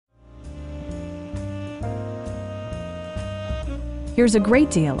Here's a great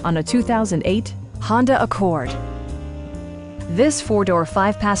deal on a 2008 Honda Accord. This four-door,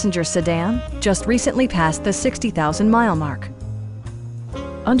 five-passenger sedan just recently passed the 60,000-mile mark.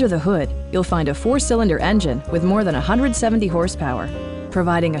 Under the hood, you'll find a four-cylinder engine with more than 170 horsepower,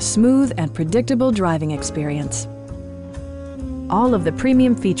 providing a smooth and predictable driving experience. All of the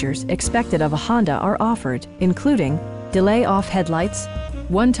premium features expected of a Honda are offered, including delay-off headlights,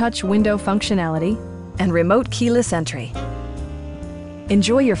 one-touch window functionality, and remote keyless entry.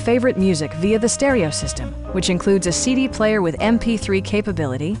 Enjoy your favorite music via the stereo system, which includes a CD player with MP3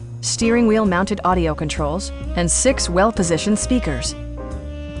 capability, steering wheel mounted audio controls, and 6 well-positioned speakers.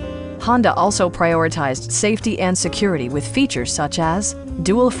 Honda also prioritized safety and security with features such as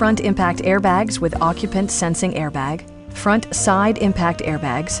dual front impact airbags with occupant sensing airbag, front side impact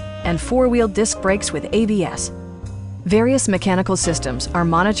airbags, and four-wheel disc brakes with ABS. Various mechanical systems are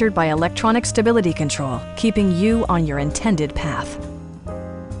monitored by electronic stability control, keeping you on your intended path.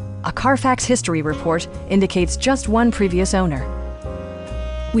 A Carfax history report indicates just one previous owner.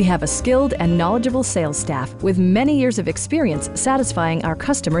 We have a skilled and knowledgeable sales staff with many years of experience satisfying our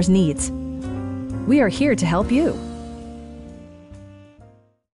customers' needs. We are here to help you.